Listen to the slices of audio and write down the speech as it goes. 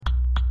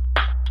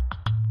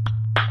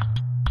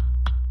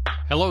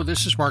Hello,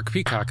 this is Mark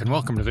Peacock, and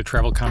welcome to the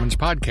Travel Commons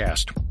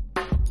Podcast.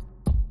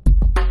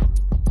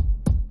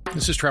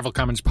 This is Travel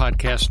Commons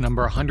Podcast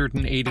number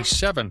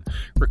 187,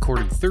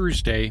 recorded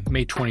Thursday,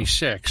 May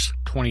 26,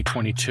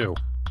 2022.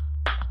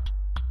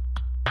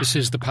 This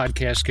is the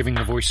podcast giving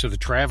the voice of the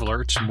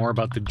traveler. It's more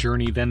about the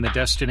journey than the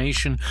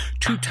destination.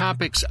 Two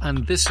topics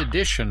on this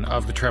edition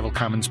of the Travel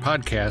Commons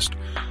Podcast: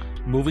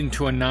 moving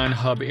to a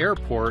non-hub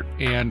airport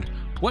and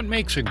what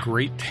makes a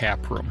great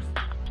tap room.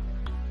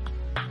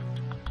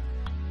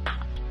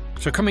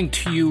 So coming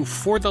to you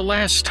for the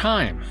last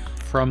time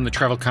from the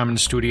Travel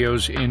Commons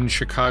studios in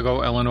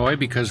Chicago, Illinois,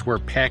 because we're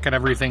packing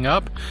everything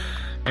up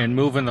and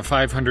moving the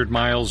 500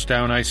 miles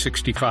down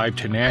I-65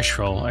 to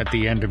Nashville at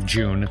the end of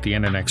June, at the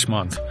end of next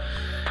month.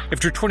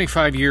 After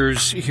 25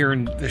 years here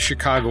in the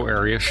Chicago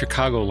area,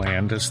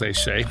 Chicagoland, as they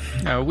say,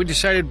 we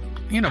decided,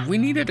 we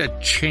needed a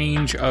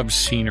change of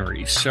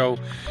scenery. So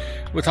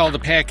with all the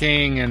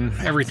packing and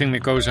everything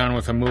that goes on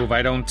with a move,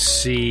 I don't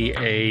see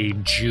a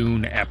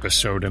June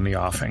episode in the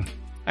offing.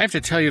 I have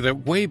to tell you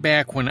that way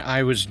back when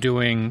I was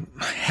doing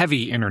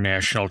heavy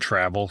international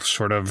travel,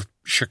 sort of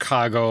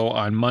Chicago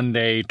on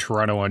Monday,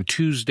 Toronto on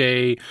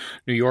Tuesday,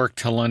 New York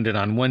to London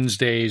on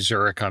Wednesday,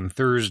 Zurich on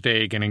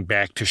Thursday, getting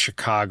back to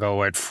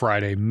Chicago at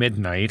Friday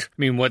midnight.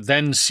 What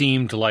then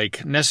seemed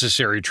like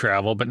necessary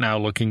travel, but now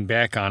looking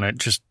back on it,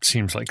 just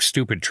seems like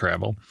stupid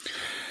travel.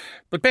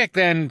 But back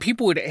then,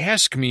 people would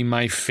ask me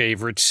my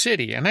favorite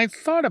city, and I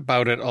thought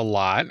about it a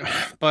lot,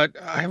 but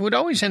I would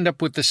always end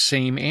up with the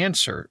same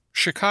answer: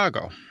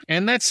 Chicago.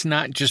 And that's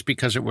not just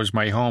because it was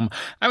my home.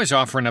 I was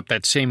offering up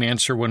that same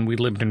answer when we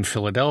lived in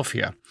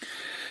Philadelphia.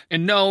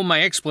 And no,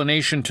 my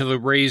explanation to the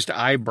raised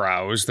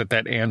eyebrows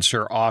that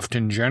answer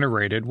often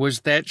generated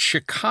was that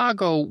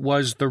Chicago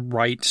was the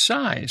right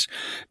size,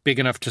 big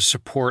enough to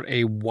support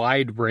a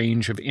wide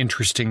range of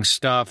interesting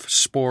stuff: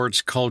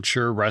 sports,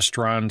 culture,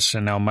 restaurants,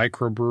 and now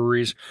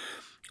microbreweries.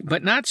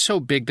 But not so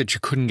big that you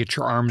couldn't get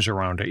your arms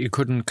around it. You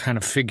couldn't kind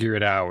of figure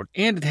it out.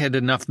 And it had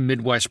enough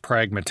Midwest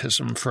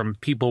pragmatism from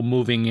people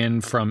moving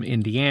in from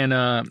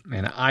Indiana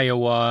and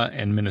Iowa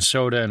and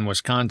Minnesota and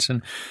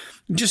Wisconsin,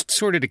 just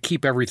sort of to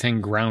keep everything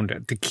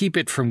grounded, to keep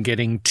it from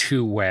getting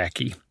too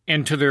wacky.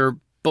 And to their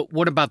 "but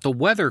what about the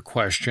weather"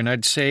 question,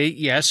 I'd say,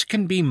 yes, it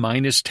can be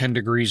minus 10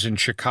 degrees in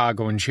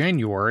Chicago in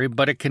January,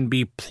 but it can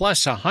be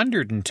plus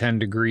 110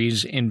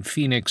 degrees in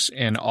Phoenix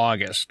in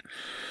August.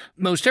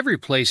 Most every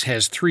place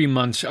has 3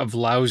 months of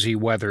lousy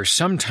weather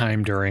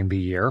sometime during the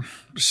year,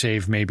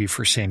 save maybe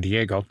for San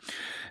Diego.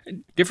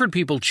 Different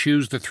people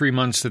choose the 3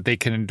 months that they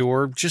can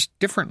endure just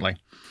differently.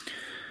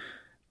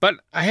 But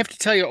I have to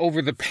tell you,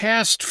 over the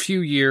past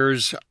few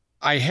years,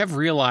 I have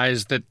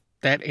realized that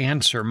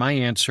answer, my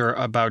answer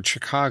about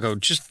Chicago,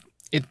 just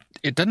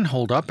it doesn't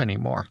hold up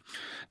anymore.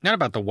 Not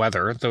about the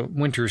weather. The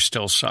winters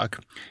still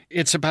suck.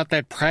 It's about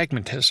that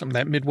pragmatism,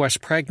 that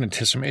Midwest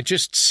pragmatism. It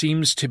just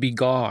seems to be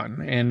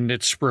gone, and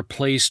it's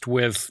replaced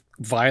with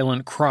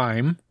violent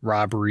crime,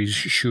 robberies,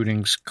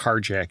 shootings,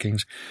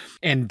 carjackings,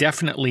 and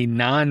definitely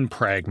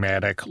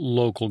non-pragmatic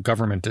local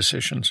government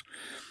decisions.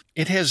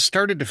 It has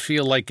started to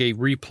feel like a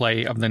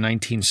replay of the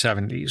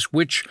 1970s,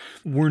 which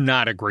were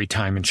not a great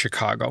time in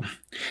Chicago.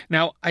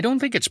 Now, I don't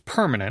think it's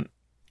permanent.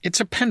 It's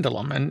a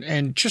pendulum,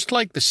 and just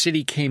like the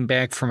city came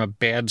back from a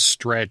bad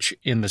stretch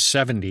in the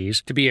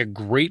 70s to be a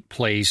great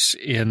place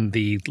in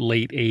the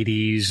late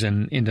 80s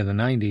and into the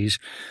 90s,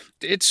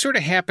 it's sort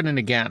of happening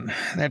again.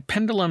 That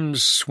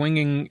pendulum's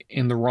swinging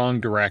in the wrong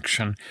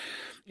direction.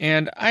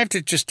 And I have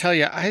to just tell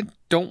you, I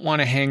don't want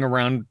to hang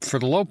around for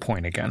the low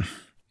point again.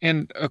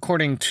 And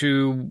according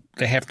to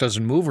the half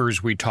dozen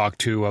movers we talked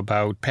to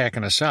about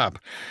packing us up,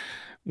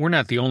 we're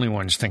not the only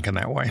ones thinking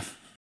that way.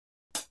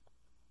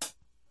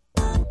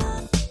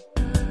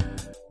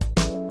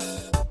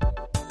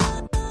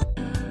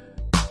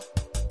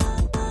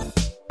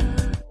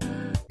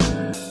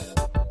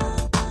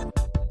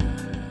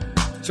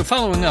 So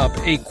following up,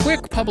 a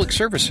quick public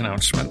service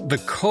announcement. The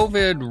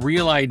COVID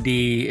Real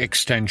ID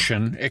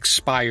extension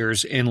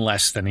expires in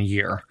less than a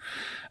year.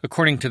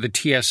 According to the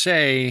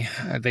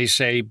TSA, they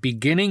say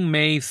beginning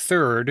May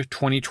 3rd,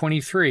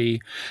 2023,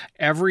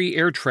 every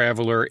air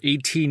traveler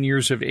 18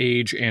 years of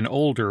age and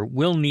older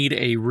will need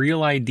a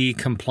Real ID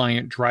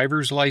compliant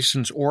driver's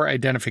license or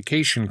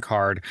identification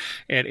card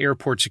at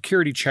airport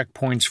security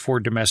checkpoints for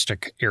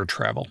domestic air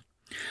travel.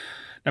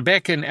 Now,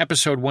 back in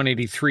episode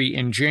 183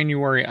 in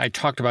January, I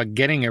talked about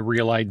getting a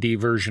Real ID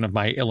version of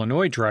my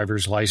Illinois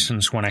driver's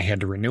license when I had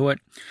to renew it.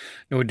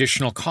 No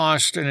additional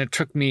cost, and it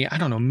took me,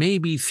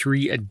 maybe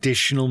 3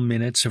 additional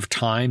minutes of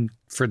time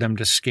for them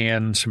to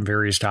scan some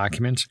various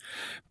documents.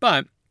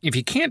 But if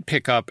you can't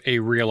pick up a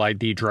Real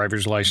ID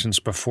driver's license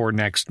before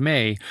next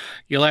May,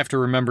 you'll have to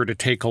remember to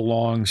take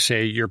along,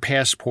 say, your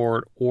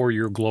passport or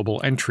your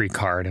global entry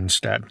card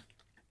instead.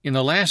 In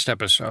the last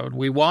episode,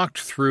 we walked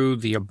through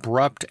the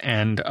abrupt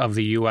end of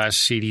the U.S.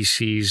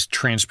 CDC's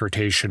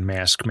transportation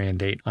mask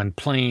mandate on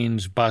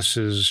planes,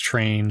 buses,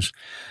 trains.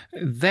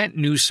 That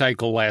news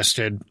cycle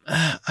lasted,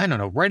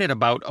 right at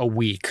about a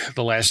week,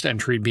 the last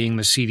entry being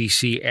the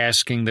CDC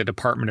asking the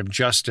Department of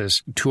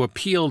Justice to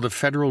appeal the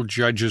federal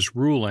judge's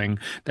ruling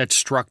that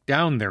struck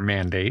down their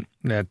mandate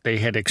that they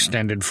had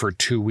extended for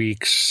 2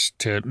 weeks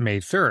to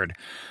May 3rd.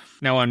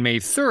 Now, on May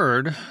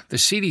 3rd, the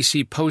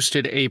CDC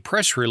posted a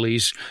press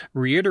release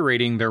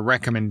reiterating their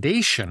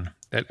recommendation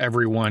that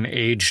everyone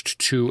aged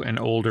 2 and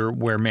older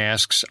wear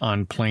masks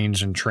on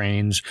planes and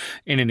trains,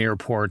 in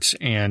airports,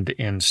 and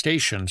in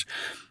stations.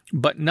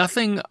 But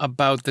nothing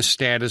about the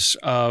status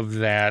of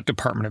that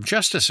Department of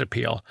Justice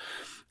appeal.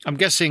 I'm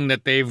guessing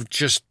that they've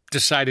just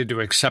decided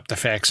to accept the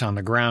facts on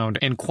the ground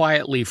and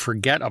quietly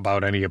forget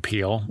about any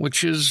appeal,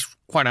 which is,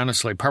 quite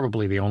honestly,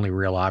 probably the only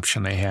real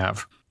option they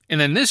have. And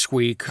then this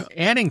week,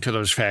 adding to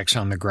those facts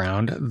on the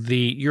ground,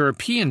 the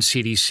European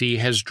CDC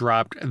has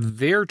dropped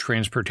their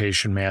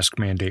transportation mask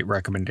mandate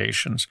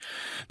recommendations.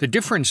 The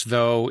difference,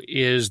 though,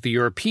 is the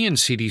European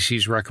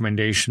CDC's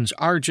recommendations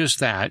are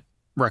just that,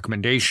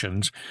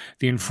 recommendations.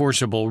 The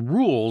enforceable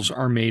rules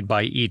are made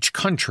by each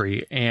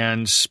country,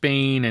 and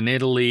Spain and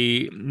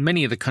Italy,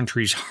 many of the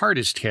countries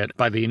hardest hit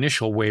by the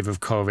initial wave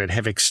of COVID,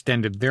 have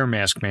extended their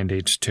mask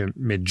mandates to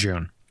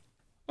mid-June.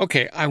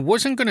 Okay, I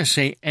wasn't going to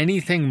say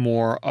anything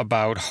more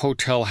about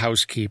hotel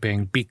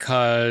housekeeping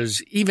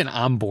because even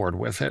I'm bored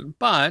with it.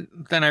 But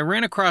then I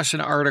ran across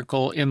an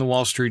article in the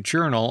Wall Street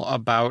Journal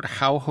about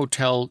how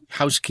hotel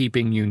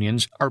housekeeping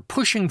unions are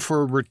pushing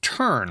for a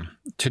return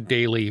to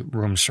daily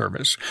room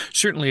service.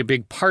 Certainly a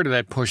big part of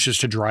that push is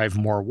to drive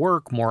more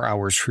work, more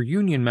hours for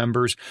union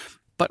members,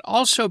 but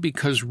also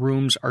because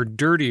rooms are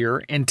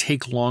dirtier and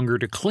take longer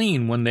to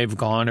clean when they've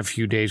gone a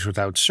few days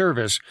without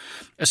service,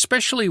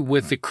 especially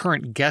with the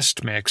current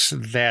guest mix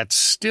that's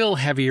still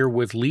heavier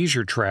with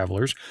leisure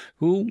travelers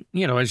who,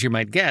 as you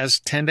might guess,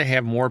 tend to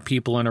have more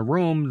people in a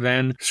room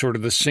than sort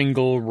of the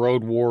single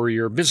road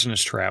warrior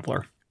business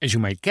traveler. As you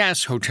might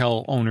guess,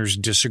 hotel owners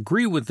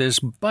disagree with this,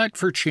 but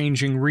for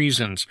changing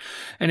reasons.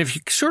 And if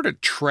you sort of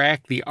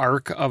track the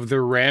arc of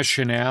their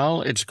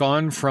rationale, it's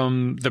gone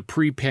from the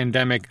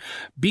pre-pandemic,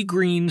 be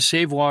green,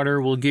 save water,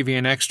 we'll give you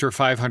an extra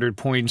 500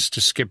 points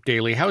to skip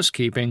daily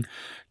housekeeping,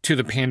 to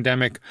the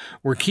pandemic,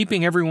 we're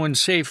keeping everyone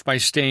safe by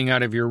staying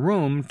out of your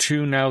room,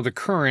 to now the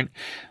current,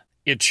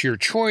 it's your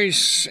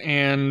choice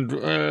and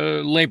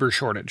labor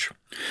shortage.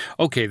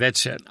 Okay,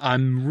 that's it.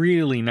 I'm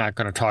really not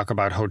going to talk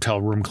about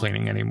hotel room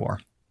cleaning anymore.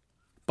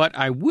 But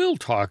I will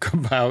talk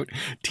about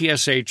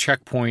TSA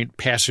checkpoint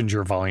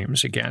passenger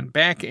volumes again.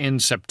 Back in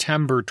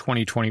September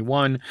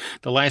 2021,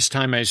 the last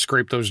time I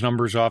scraped those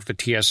numbers off the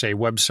TSA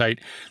website,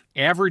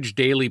 average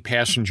daily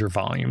passenger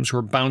volumes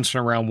were bouncing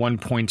around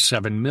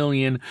 1.7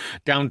 million,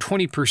 down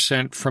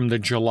 20% from the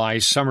July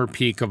summer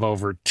peak of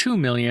over 2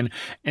 million,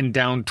 and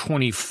down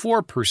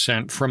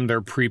 24% from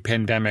their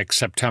pre-pandemic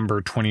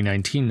September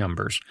 2019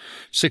 numbers.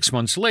 6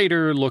 months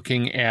later,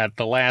 looking at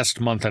the last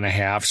month and a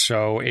half,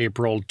 so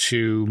April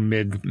to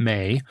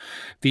mid-May,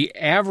 the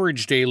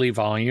average daily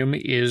volume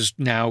is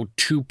now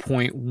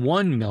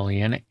 2.1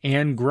 million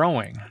and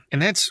growing.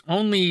 And that's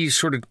only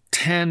sort of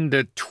 10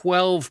 to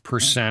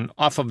 12%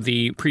 off of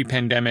the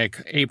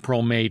pre-pandemic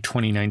April-May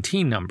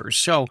 2019 numbers.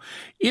 So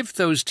if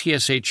those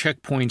TSA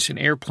checkpoints and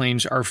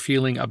airplanes are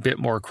feeling a bit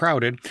more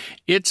crowded,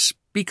 it's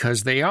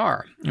because they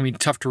are. I mean,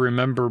 tough to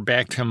remember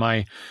back to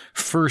my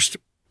first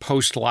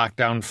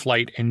post-lockdown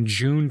flight in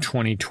June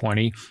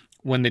 2020,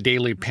 when the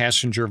daily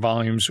passenger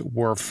volumes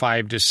were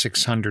 500,000 to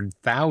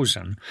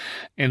 600,000.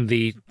 And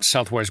the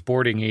Southwest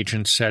boarding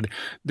agent said,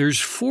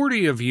 there's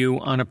 40 of you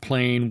on a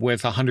plane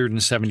with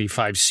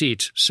 175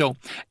 seats, so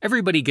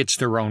everybody gets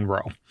their own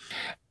row.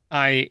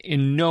 I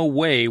in no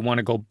way want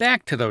to go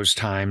back to those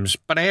times,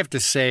 but I have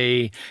to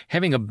say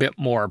having a bit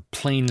more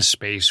plane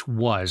space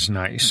was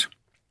nice.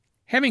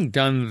 Having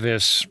done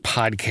this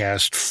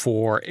podcast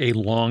for a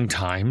long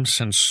time,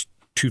 since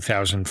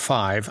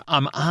 2005,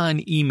 I'm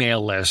on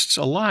email lists,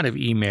 a lot of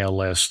email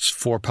lists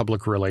for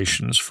public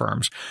relations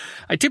firms.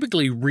 I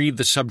typically read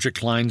the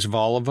subject lines of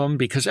all of them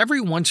because every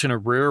once in a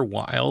rare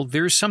while,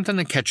 there's something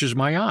that catches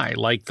my eye,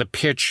 like the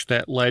pitch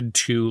that led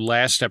to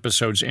last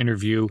episode's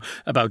interview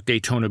about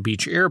Daytona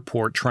Beach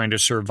Airport trying to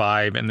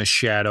survive in the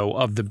shadow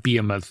of the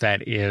behemoth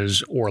that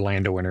is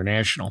Orlando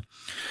International.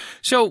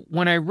 So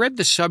when I read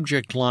the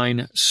subject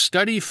line,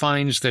 study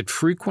finds that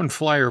frequent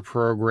flyer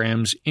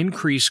programs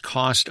increase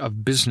cost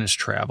of business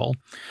travel,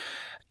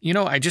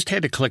 I just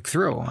had to click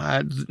through.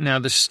 Now,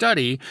 the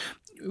study,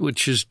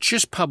 which is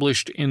just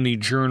published in the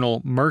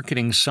journal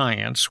Marketing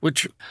Science,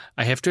 which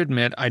I have to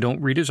admit I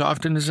don't read as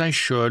often as I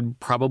should,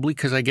 probably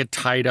because I get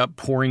tied up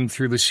pouring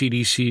through the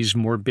CDC's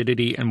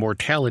Morbidity and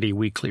Mortality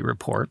Weekly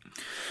Report.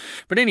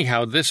 But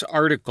anyhow, this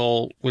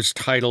article was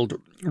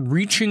titled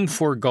Reaching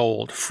for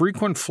Gold,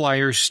 Frequent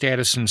Flyer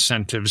Status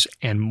Incentives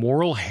and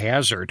Moral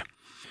Hazard.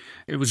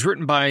 It was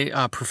written by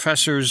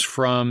professors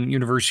from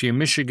University of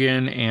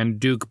Michigan and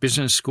Duke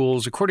Business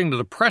Schools. According to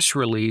the press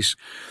release,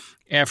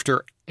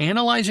 after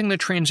analyzing the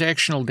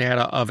transactional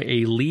data of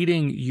a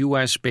leading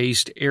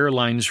U.S.-based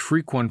airline's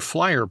frequent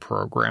flyer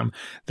program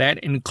that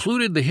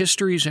included the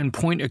histories and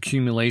point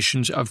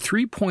accumulations of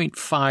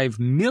 3.5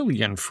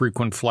 million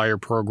frequent flyer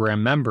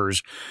program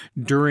members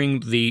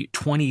during the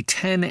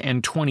 2010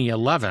 and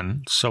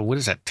 2011, so what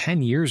is that,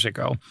 10 years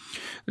ago,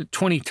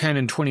 2010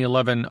 and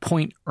 2011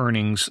 point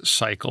earnings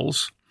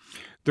cycles.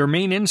 Their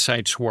main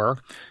insights were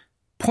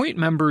point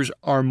members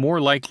are more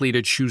likely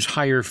to choose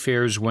higher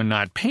fares when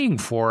not paying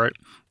for it,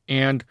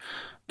 and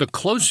the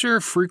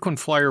closer frequent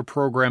flyer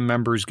program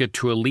members get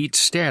to elite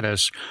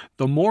status,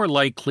 the more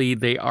likely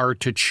they are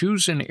to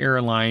choose an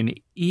airline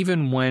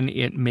even when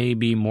it may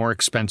be more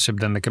expensive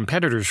than the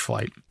competitor's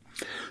flight.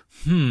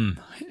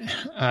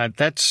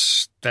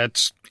 That's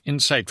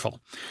insightful.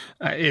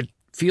 It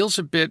feels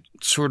a bit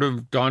sort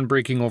of dawn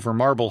breaking over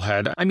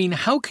Marblehead. I mean,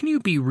 how can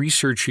you be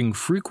researching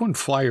frequent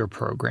flyer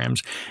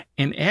programs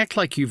and act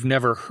like you've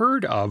never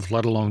heard of,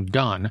 let alone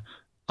done,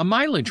 a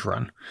mileage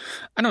run?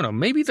 I don't know,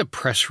 maybe the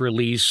press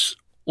release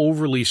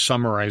overly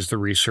summarized the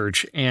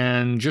research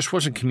and just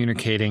wasn't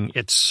communicating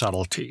its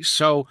subtlety.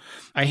 So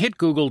I hit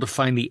Google to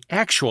find the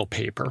actual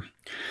paper.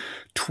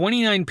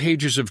 29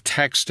 pages of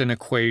text and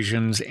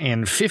equations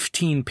and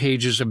 15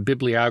 pages of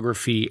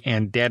bibliography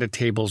and data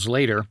tables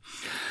later.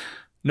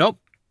 Nope.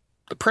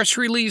 The press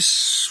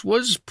release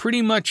was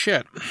pretty much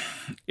it.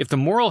 If the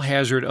moral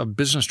hazard of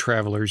business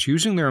travelers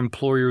using their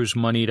employer's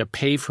money to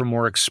pay for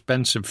more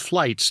expensive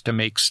flights to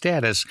make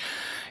status,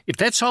 if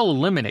that's all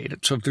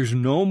eliminated, so if there's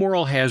no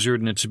moral hazard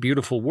and it's a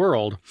beautiful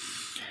world,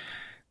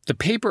 the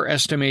paper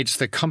estimates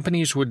that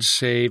companies would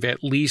save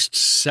at least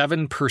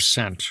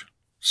 7%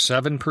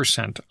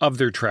 of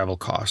their travel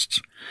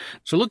costs.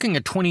 So looking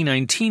at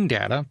 2019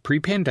 data,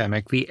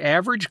 pre-pandemic, the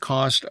average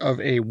cost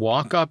of a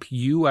walk-up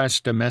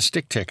U.S.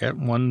 domestic ticket,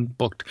 one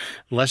booked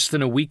less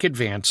than a week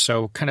advance,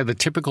 so kind of the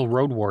typical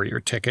road warrior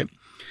ticket,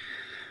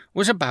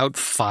 was about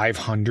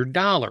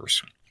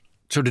 $500.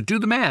 So to do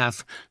the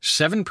math,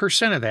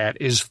 7% of that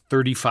is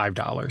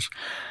 $35.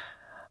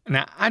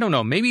 Now, I don't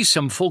know, maybe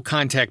some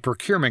full-contact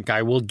procurement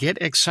guy will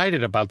get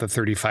excited about the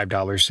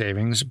 $35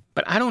 savings,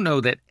 but I don't know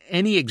that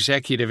any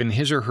executive in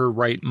his or her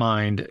right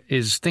mind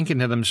is thinking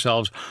to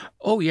themselves,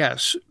 oh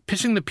yes,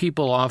 pissing the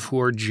people off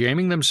who are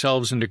jamming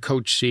themselves into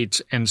coach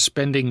seats and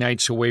spending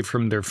nights away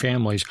from their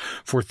families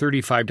for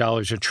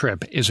 $35 a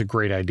trip is a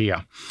great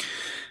idea.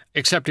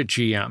 Except at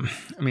GM.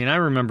 I mean, I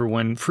remember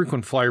when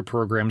frequent flyer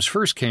programs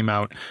first came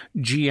out,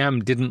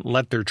 GM didn't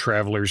let their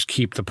travelers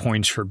keep the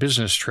points for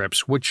business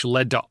trips, which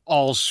led to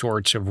all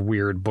sorts of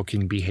weird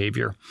booking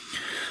behavior,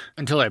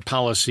 until that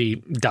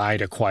policy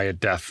died a quiet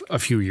death a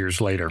few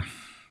years later.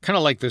 Kind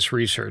of like this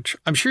research.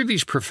 I'm sure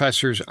these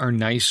professors are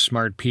nice,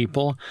 smart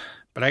people,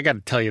 but I got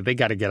to tell you, they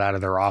got to get out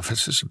of their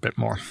offices a bit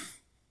more.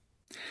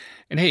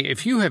 And hey,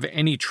 if you have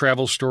any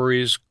travel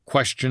stories,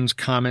 questions,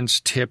 comments,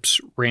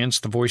 tips, rants,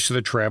 the voice of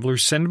the traveler,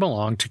 send them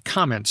along to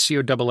comments,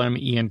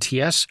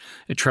 COMMENTS,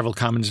 at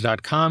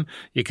travelcommons.com.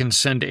 You can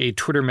send a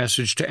Twitter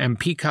message to M.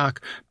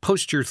 Peacock,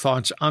 post your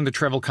thoughts on the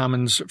Travel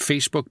Commons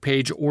Facebook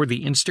page or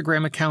the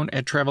Instagram account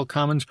at Travel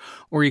Commons,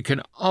 or you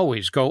can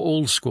always go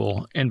old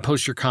school and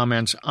post your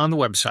comments on the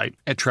website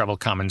at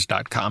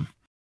travelcommons.com.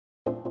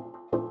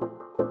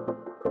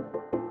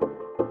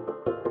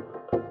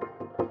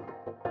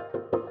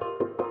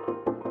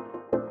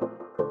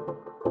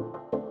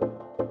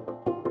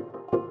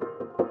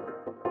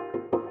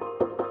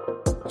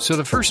 So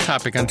the first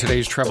topic on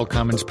today's Travel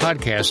Commons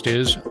podcast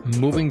is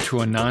moving to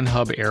a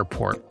non-hub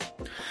airport.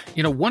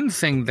 You know, one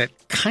thing that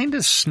kind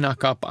of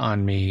snuck up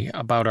on me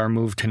about our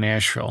move to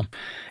Nashville,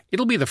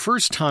 it'll be the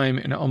first time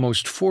in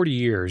almost 40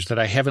 years that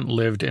I haven't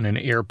lived in an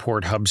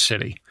airport hub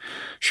city.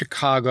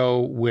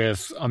 Chicago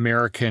with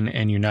American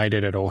and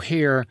United at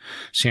O'Hare,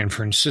 San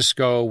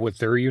Francisco with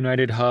their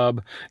United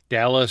hub,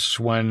 Dallas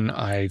when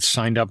I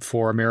signed up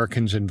for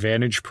American's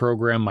Advantage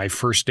program my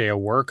first day of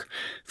work,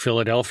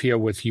 Philadelphia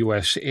with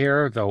US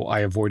Air, though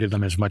I avoided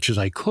them as much as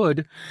I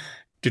could,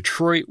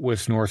 Detroit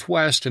with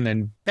Northwest, and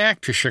then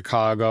back to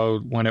Chicago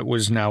when it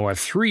was now a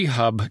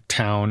 3-hub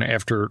town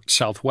after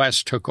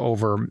Southwest took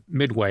over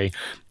Midway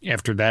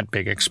after that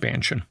big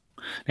expansion.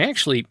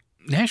 Actually,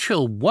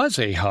 Nashville was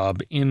a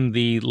hub in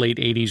the late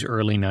 80s,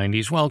 early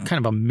 90s. Well,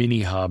 kind of a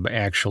mini hub,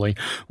 actually.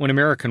 When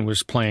American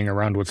was playing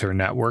around with their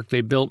network,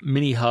 they built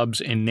mini hubs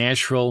in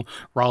Nashville,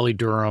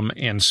 Raleigh-Durham,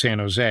 and San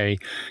Jose.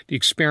 The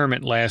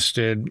experiment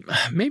lasted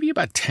maybe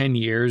about 10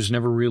 years,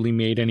 never really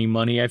made any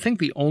money. I think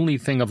the only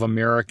thing of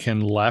American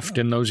left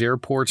in those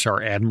airports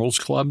are Admirals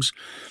Clubs.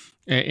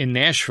 In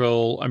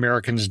Nashville,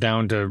 American's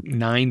down to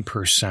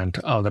 9%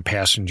 of the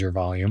passenger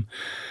volume.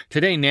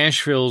 Today,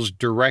 Nashville's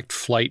direct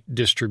flight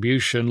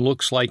distribution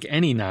looks like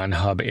any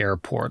non-hub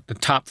airport. The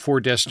top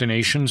 4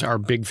 destinations are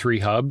big 3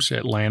 hubs,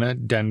 Atlanta,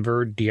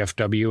 Denver,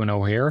 DFW, and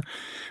O'Hare,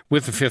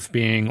 with the 5th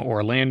being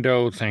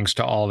Orlando, thanks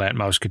to all that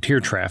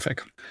Mouseketeer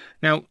traffic.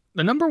 Now,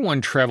 the number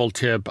one travel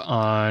tip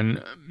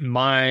on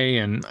my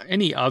and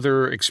any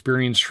other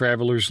experienced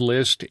traveler's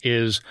list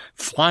is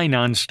fly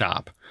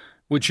nonstop.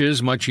 which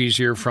is much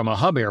easier from a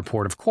hub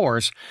airport, of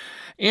course.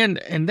 And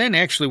then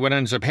actually what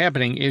ends up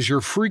happening is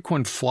your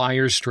frequent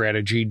flyer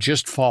strategy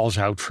just falls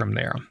out from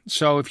there.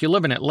 So if you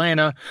live in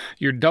Atlanta,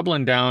 you're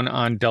doubling down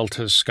on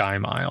Delta's Sky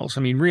Miles.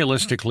 I mean,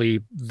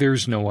 realistically,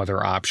 there's no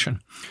other option.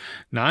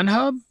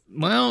 Non-hub?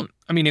 Well,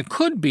 I mean, it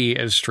could be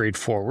as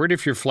straightforward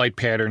if your flight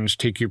patterns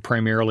take you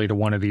primarily to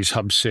one of these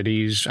hub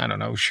cities, I don't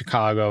know,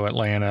 Chicago,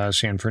 Atlanta,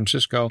 San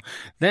Francisco,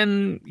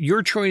 then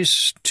your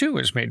choice too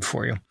is made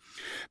for you.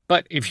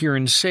 But if you're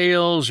in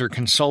sales or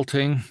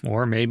consulting,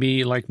 or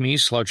maybe like me,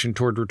 slouching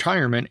toward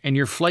retirement, and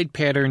your flight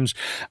patterns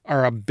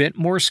are a bit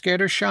more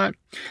scattershot,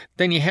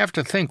 then you have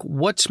to think,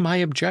 what's my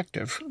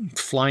objective?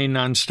 Flying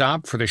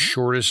nonstop for the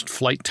shortest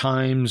flight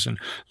times and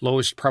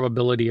lowest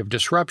probability of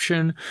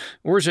disruption?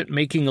 Or is it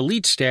making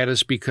elite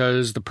status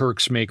because the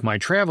perks make my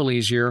travel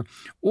easier?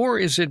 Or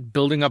is it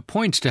building up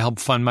points to help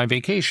fund my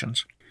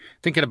vacations?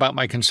 Thinking about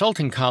my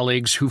consulting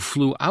colleagues who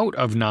flew out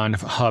of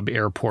non-hub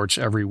airports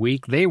every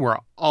week, they were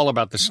all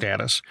about the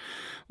status.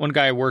 One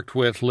guy I worked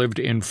with lived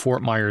in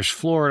Fort Myers,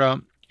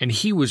 Florida, and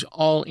he was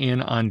all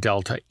in on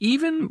Delta.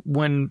 Even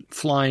when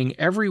flying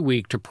every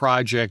week to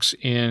projects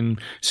in,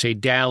 say,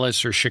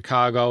 Dallas or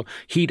Chicago,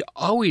 he'd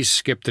always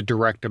skip the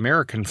direct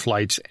American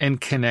flights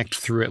and connect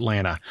through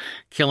Atlanta,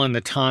 killing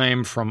the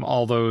time from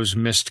all those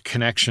missed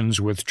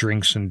connections with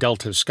drinks in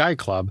Delta's Sky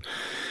Club,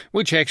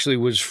 which actually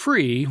was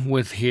free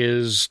with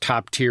his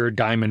top-tier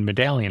Diamond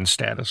Medallion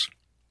status.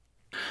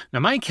 Now,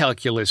 my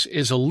calculus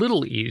is a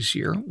little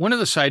easier. One of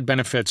the side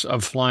benefits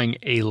of flying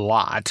a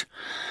lot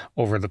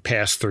over the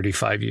past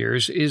 35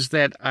 years is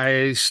that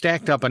I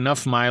stacked up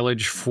enough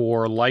mileage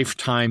for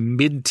lifetime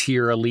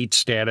mid-tier elite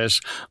status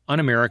on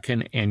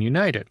American and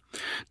United.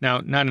 Now,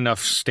 not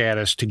enough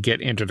status to get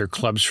into their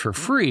clubs for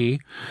free,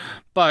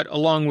 but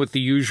along with the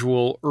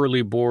usual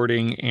early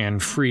boarding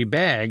and free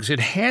bags, it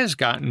has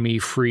gotten me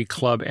free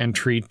club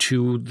entry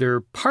to their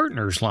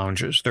partners'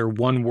 lounges, their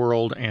One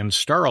World and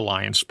Star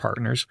Alliance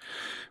partners,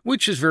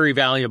 which is very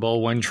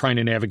valuable when trying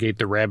to navigate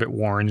the rabbit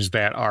warrens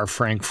that are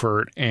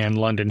Frankfurt and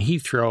London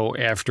Heathrow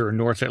after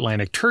North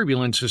Atlantic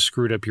turbulence has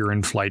screwed up your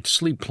in-flight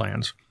sleep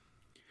plans.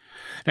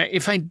 Now,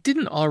 if I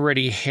didn't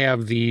already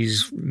have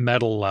these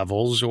medal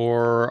levels,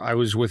 or I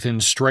was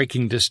within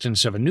striking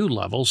distance of a new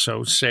level,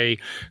 so say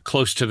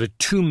close to the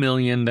 $2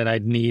 million that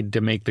I'd need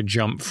to make the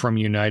jump from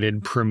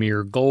United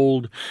Premier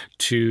Gold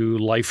to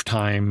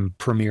Lifetime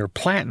Premier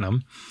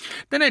Platinum,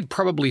 then I'd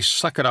probably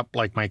suck it up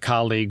like my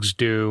colleagues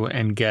do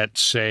and get,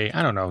 say,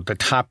 I don't know, the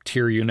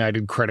top-tier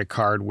United credit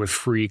card with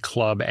free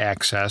club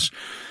access.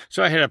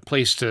 So I had a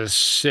place to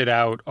sit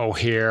out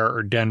O'Hare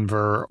or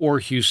Denver or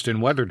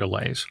Houston weather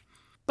delays.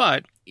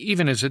 But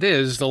even as it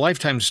is, the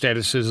lifetime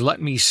statuses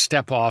let me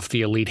step off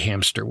the elite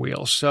hamster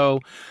wheel. So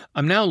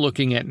I'm now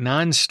looking at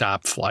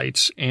nonstop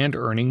flights and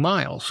earning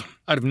miles.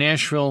 Out of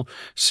Nashville,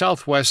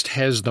 Southwest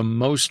has the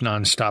most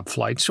nonstop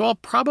flights, so I'll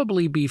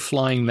probably be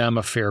flying them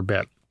a fair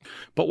bit.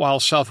 But while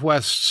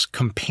Southwest's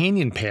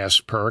Companion Pass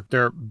perk,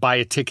 their buy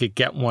a ticket,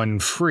 get one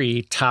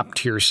free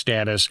top-tier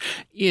status,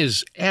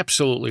 is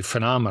absolutely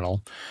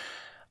phenomenal,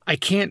 I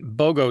can't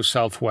BOGO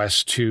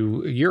Southwest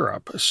to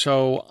Europe,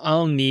 so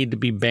I'll need to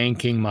be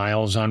banking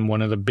miles on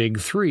one of the big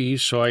three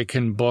so I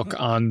can book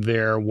on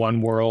their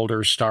One World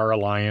or Star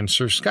Alliance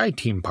or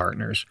SkyTeam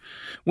partners,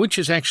 which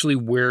is actually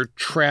where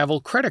travel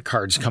credit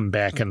cards come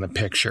back in the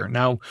picture.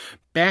 Now,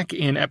 back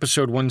in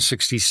episode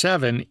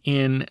 167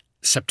 in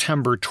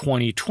September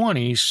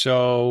 2020,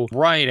 so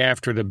right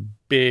after the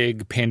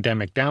big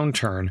pandemic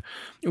downturn,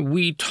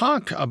 we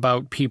talked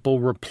about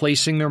people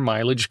replacing their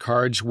mileage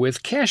cards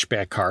with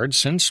cashback cards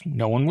since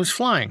no one was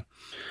flying.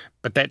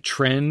 But that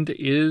trend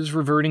is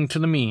reverting to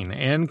the mean,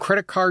 and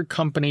credit card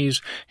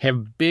companies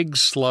have big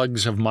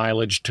slugs of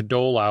mileage to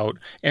dole out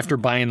after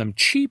buying them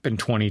cheap in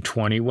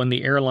 2020 when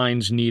the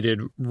airlines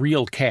needed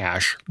real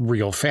cash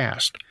real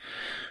fast.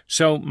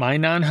 So my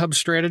non-hub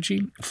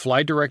strategy,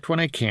 fly direct when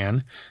I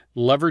can,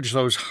 leverage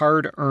those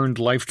hard-earned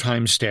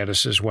lifetime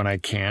statuses when I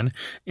can,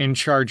 and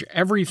charge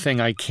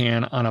everything I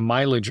can on a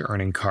mileage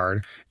earning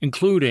card,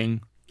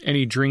 including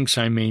any drinks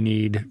I may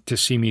need to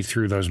see me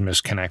through those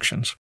missed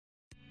connections.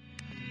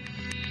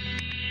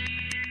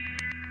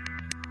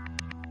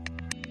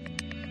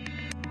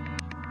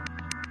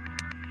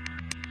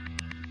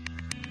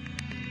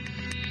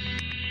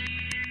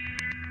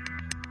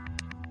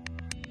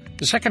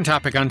 The second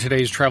topic on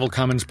today's Travel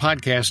Commons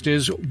podcast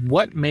is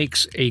what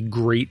makes a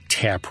great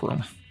tap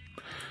room.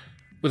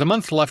 With a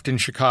month left in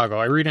Chicago,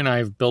 Irene and I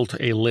have built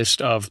a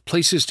list of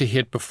places to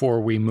hit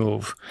before we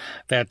move.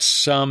 That's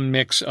some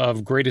mix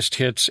of greatest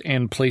hits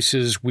and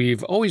places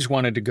we've always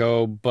wanted to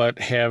go but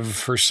have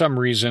for some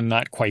reason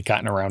not quite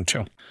gotten around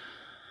to.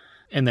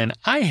 And then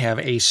I have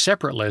a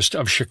separate list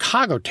of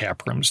Chicago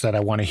tap rooms that I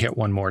want to hit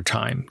one more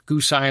time.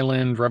 Goose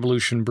Island,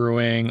 Revolution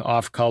Brewing,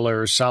 Off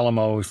Color, Solemn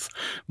Oath,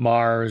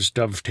 Mars,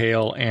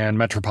 Dovetail, and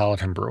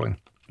Metropolitan Brewing.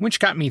 Which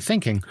got me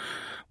thinking,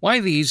 why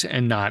these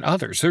and not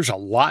others? There's a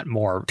lot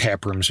more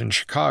tap rooms in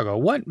Chicago.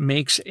 What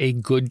makes a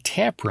good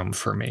tap room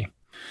for me?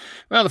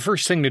 Well, the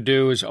first thing to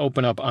do is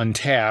open up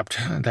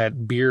Untappd,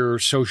 that beer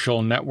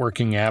social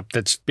networking app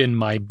that's been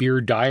my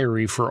beer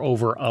diary for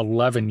over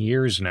 11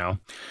 years now.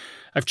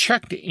 I've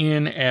checked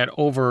in at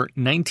over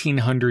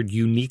 1,900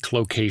 unique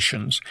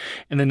locations,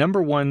 and the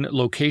number one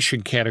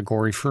location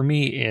category for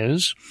me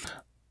is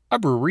a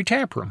brewery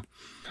taproom.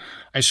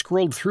 I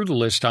scrolled through the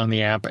list on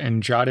the app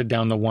and jotted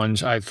down the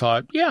ones I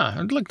thought, yeah,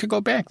 I'd like to go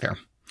back there.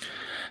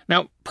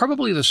 Now,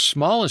 probably the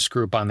smallest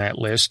group on that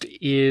list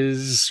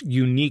is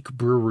unique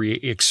brewery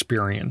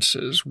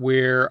experiences,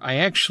 where I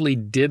actually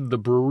did the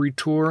brewery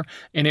tour,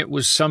 and it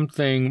was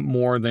something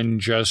more than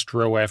just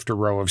row after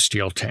row of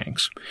steel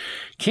tanks.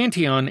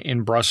 Cantillon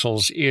in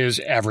Brussels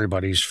is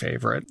everybody's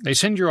favorite. They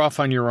send you off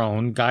on your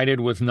own, guided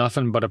with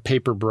nothing but a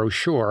paper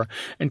brochure,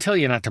 and tell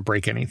you not to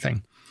break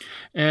anything.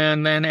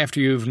 And then after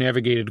you've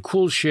navigated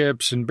cool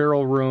ships and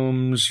barrel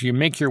rooms, you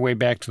make your way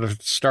back to the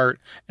start,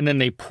 and then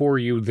they pour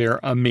you their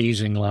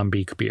amazing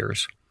Lambic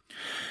beers.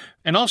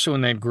 And also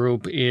in that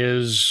group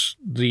is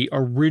the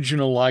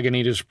original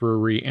Lagunitas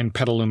Brewery in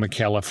Petaluma,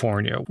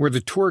 California, where the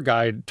tour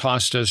guide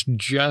tossed us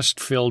just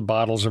filled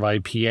bottles of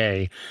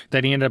IPA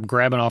that he ended up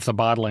grabbing off the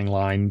bottling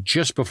line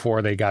just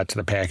before they got to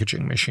the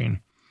packaging machine.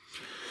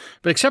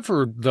 But except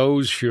for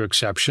those few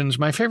exceptions,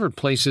 my favorite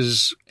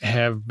places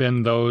have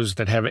been those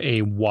that have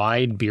a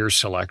wide beer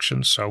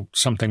selection, so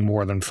something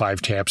more than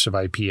 5 taps of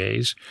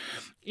IPAs,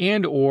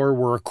 and or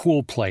were a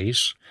cool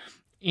place,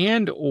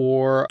 and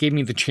or gave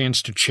me the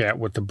chance to chat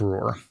with the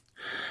brewer.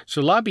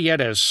 So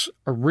Labietas'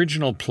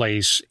 original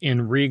place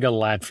in Riga,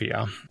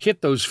 Latvia,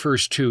 hit those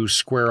first two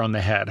square on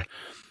the head.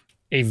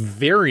 A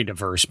very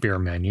diverse beer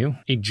menu,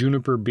 a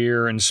juniper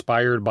beer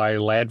inspired by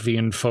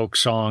Latvian folk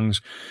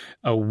songs,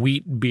 a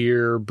wheat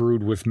beer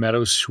brewed with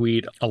meadow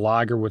sweet, a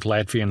lager with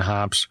Latvian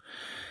hops.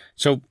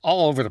 So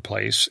all over the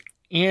place.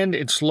 And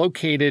it's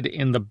located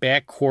in the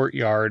back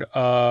courtyard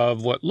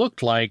of what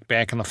looked like,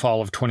 back in the fall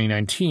of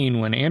 2019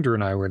 when Andrew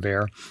and I were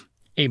there,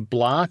 a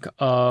block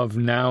of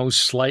now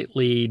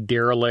slightly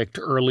derelict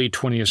early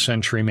 20th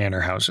century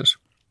manor houses.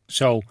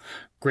 So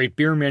great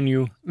beer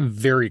menu,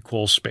 very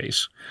cool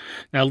space.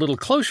 Now, a little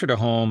closer to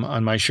home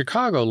on my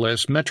Chicago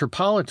list,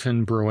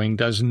 Metropolitan Brewing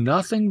does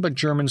nothing but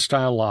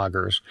German-style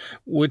lagers,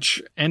 which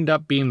end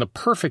up being the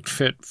perfect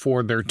fit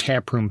for their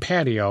taproom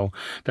patio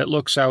that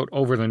looks out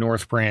over the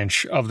North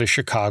Branch of the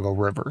Chicago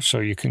River, so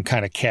you can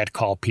kind of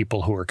catcall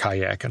people who are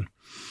kayaking.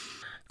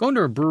 Going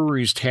to a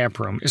brewery's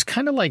taproom is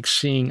kind of like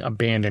seeing a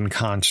band in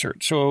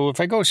concert. So if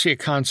I go see a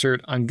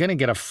concert, I'm going to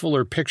get a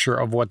fuller picture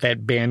of what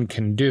that band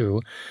can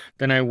do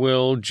than I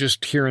will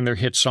just hearing their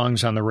hit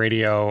songs on the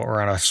radio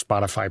or on a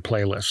Spotify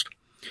playlist.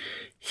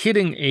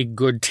 Hitting a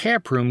good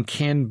taproom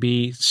can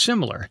be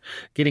similar,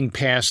 getting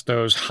past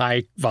those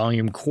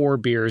high-volume core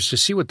beers to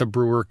see what the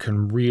brewer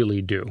can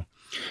really do.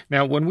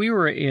 Now, when we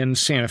were in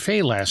Santa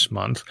Fe last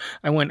month,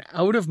 I went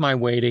out of my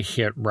way to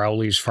hit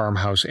Rowley's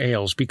Farmhouse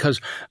Ales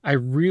because I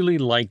really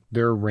liked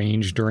their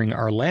range during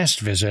our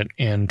last visit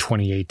in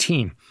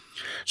 2018.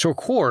 So, of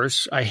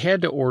course, I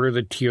had to order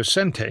the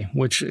Teosinte,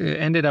 which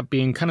ended up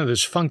being kind of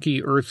this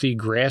funky, earthy,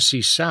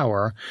 grassy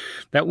sour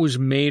that was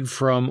made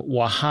from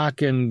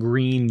Oaxacan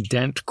green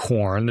dent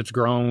corn that's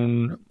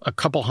grown a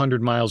couple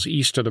 100 miles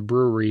east of the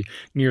brewery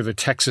near the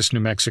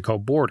Texas-New Mexico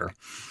border.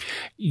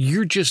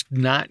 You're just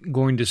not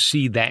going to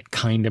see that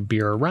kind of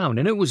beer around,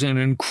 and it was an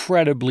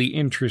incredibly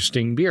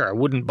interesting beer. I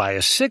wouldn't buy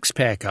a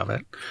six-pack of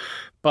it,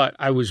 but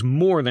I was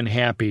more than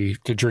happy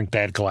to drink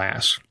that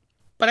glass.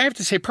 But I have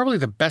to say, probably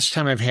the best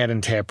time I've had in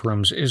tap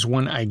rooms is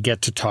when I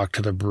get to talk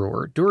to the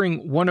brewer.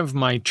 During one of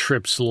my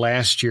trips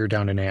last year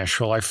down to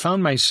Nashville, I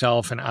found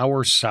myself an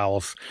hour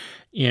south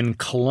in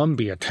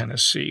Columbia,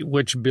 Tennessee,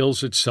 which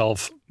bills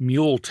itself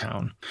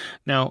Muletown.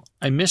 Now,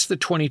 I missed the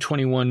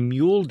 2021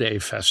 Mule Day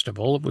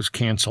Festival. It was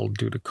canceled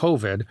due to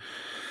COVID.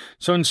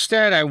 So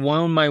instead, I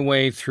wound my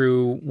way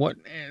through what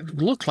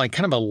looked like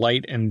kind of a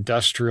light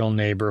industrial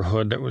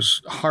neighborhood that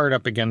was hard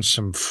up against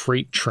some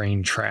freight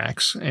train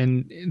tracks.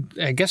 And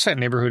I guess that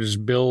neighborhood is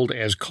billed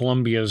as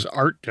Columbia's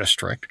art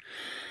district.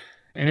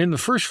 And in the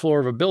first floor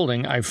of a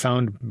building, I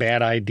found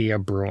Bad Idea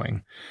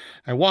Brewing.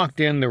 I walked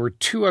in, there were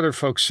two other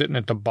folks sitting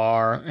at the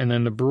bar, and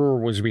then the brewer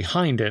was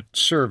behind it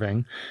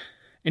serving.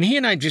 And he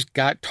and I just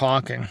got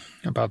talking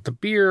about the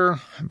beer,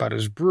 about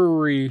his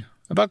brewery,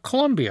 about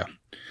Columbia,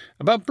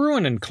 about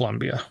brewing in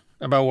Columbia,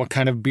 about what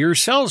kind of beer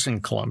sells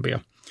in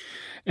Columbia.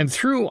 And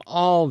through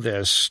all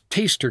this,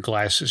 taster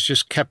glasses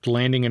just kept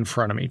landing in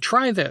front of me.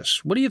 Try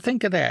this. What do you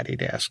think of that?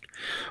 He'd ask.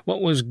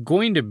 What was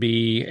going to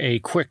be a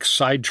quick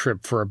side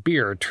trip for a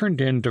beer turned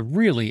into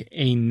really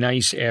a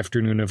nice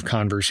afternoon of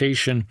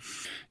conversation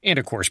and,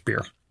 of course,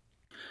 beer.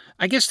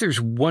 I guess there's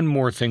one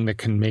more thing that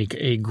can make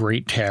a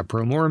great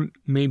taproom, or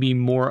maybe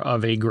more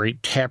of a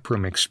great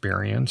taproom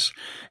experience.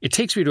 It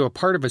takes me to a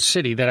part of a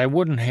city that I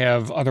wouldn't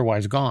have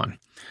otherwise gone.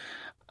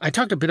 I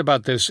talked a bit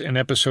about this in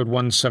episode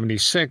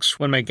 176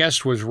 when my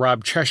guest was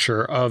Rob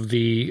Cheshire of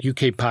the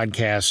UK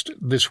podcast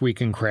This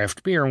Week in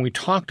Craft Beer, and we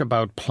talked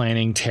about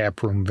planning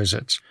taproom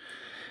visits,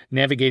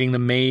 navigating the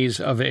maze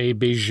of a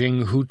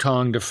Beijing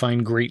hutong to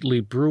find Great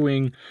Leap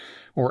Brewing,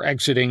 or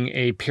exiting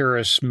a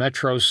Paris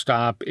metro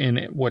stop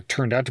in what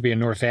turned out to be a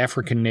North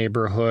African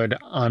neighborhood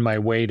on my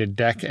way to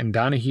Deck and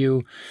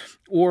Donahue,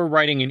 or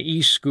riding an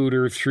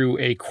e-scooter through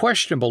a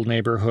questionable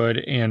neighborhood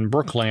in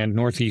Brookland,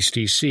 Northeast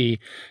DC,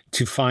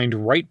 to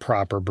find Right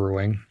Proper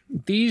Brewing.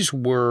 These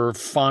were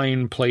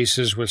fine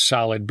places with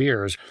solid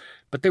beers,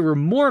 but they were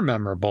more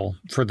memorable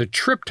for the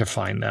trip to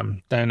find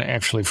them than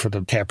actually for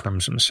the tap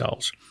rooms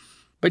themselves.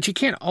 But you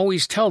can't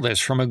always tell this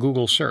from a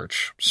Google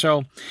search.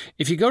 So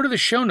if you go to the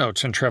show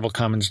notes on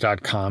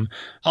travelcommons.com,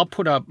 I'll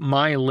put up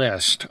my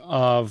list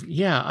of,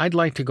 I'd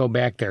like to go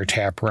back there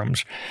tap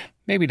rooms,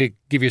 maybe to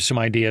give you some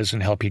ideas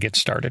and help you get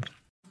started.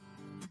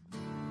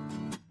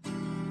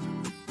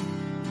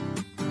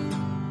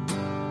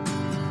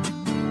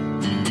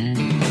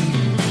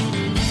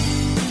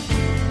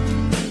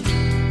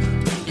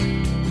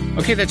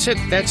 Okay, that's it.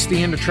 That's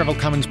the end of Travel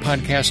Commons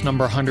podcast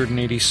number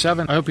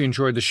 187. I hope you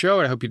enjoyed the show.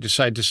 I hope you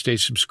decide to stay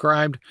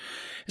subscribed.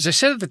 As I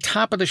said at the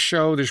top of the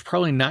show, there's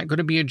probably not going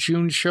to be a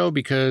June show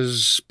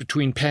because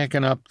between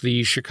packing up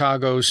the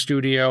Chicago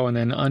studio and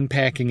then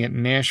unpacking it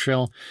in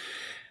Nashville,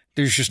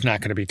 there's just not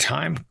going to be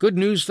time. Good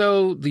news,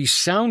 though, the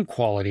sound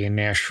quality in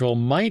Nashville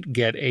might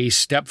get a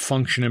step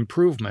function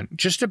improvement.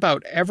 Just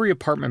about every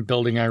apartment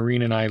building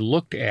Irene and I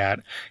looked at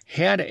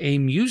had a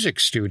music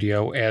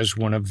studio as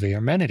one of the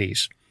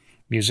amenities.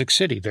 Music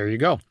City, there you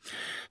go.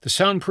 The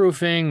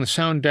soundproofing, the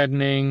sound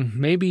deadening,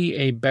 maybe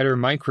a better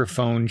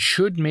microphone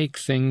should make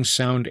things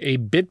sound a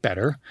bit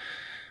better.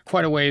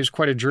 Quite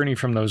a journey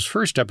from those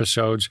first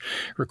episodes,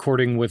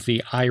 recording with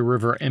the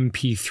iRiver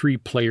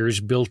MP3 player's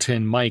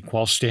built-in mic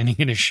while standing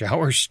in a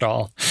shower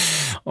stall.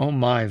 Oh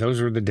my,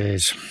 those were the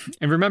days.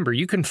 And remember,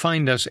 you can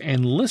find us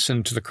and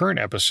listen to the current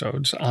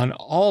episodes on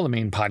all the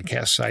main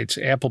podcast sites: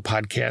 Apple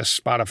Podcasts,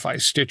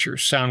 Spotify, Stitcher,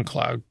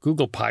 SoundCloud,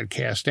 Google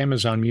Podcast,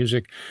 Amazon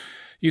Music.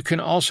 You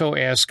can also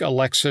ask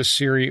Alexa,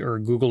 Siri, or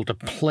Google to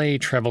play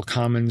Travel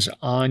Commons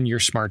on your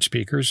smart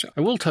speakers.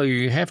 I will tell you,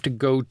 you have to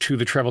go to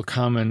the Travel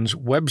Commons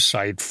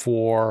website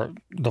for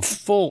the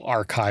full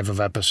archive of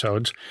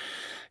episodes.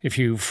 If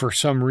you, for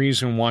some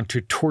reason, want to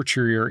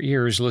torture your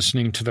ears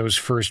listening to those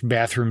first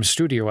bathroom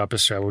studio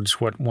episodes,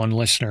 what one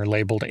listener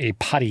labeled a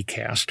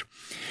pottycast.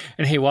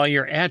 And hey, while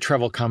you're at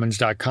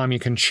travelcommons.com, you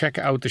can check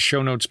out the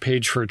show notes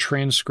page for a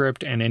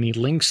transcript and any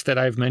links that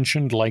I've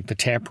mentioned, like the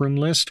taproom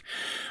list.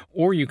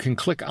 Or you can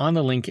click on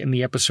the link in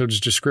the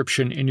episode's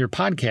description in your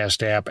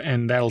podcast app,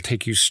 and that'll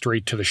take you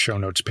straight to the show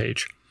notes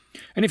page.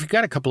 And if you've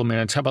got a couple of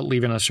minutes, how about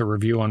leaving us a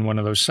review on one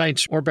of those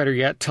sites? Or better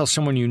yet, tell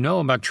someone you know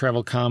about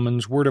Travel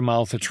Commons. Word of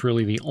mouth, it's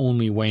really the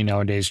only way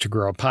nowadays to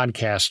grow a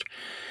podcast.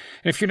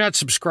 And if you're not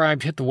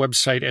subscribed, hit the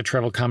website at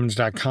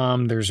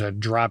travelcommons.com. There's a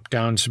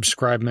drop-down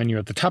subscribe menu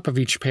at the top of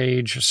each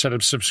page, a set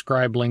of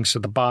subscribe links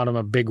at the bottom,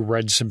 a big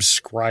red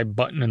subscribe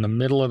button in the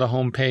middle of the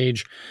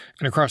homepage.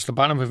 And across the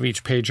bottom of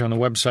each page on the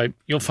website,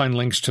 you'll find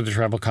links to the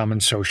Travel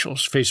Commons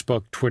socials: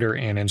 Facebook, Twitter,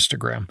 and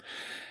Instagram.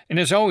 And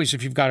as always,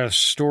 if you've got a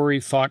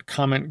story, thought,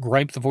 comment,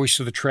 gripe, the voice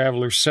of the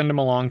traveler, send them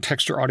along,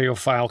 text or audio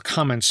file,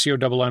 comments,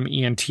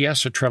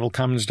 COMMENTS at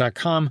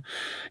travelcommons.com,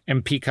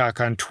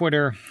 mpeacock on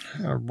Twitter,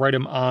 write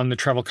them on the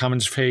Travel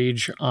Commons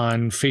page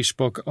on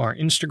Facebook or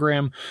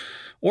Instagram,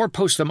 or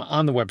post them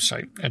on the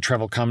website at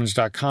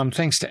travelcommons.com.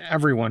 Thanks to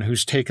everyone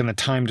who's taken the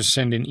time to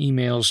send in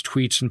emails,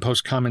 tweets, and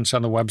post comments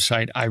on the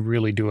website. I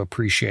really do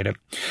appreciate it.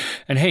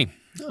 And hey,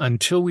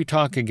 until we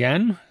talk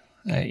again,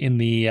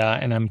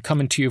 and I'm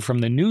coming to you from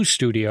the new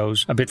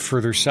studios a bit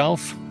further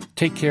south.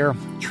 Take care,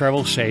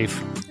 travel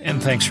safe,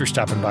 and thanks for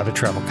stopping by the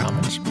Travel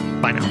Commons.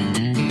 Bye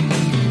now.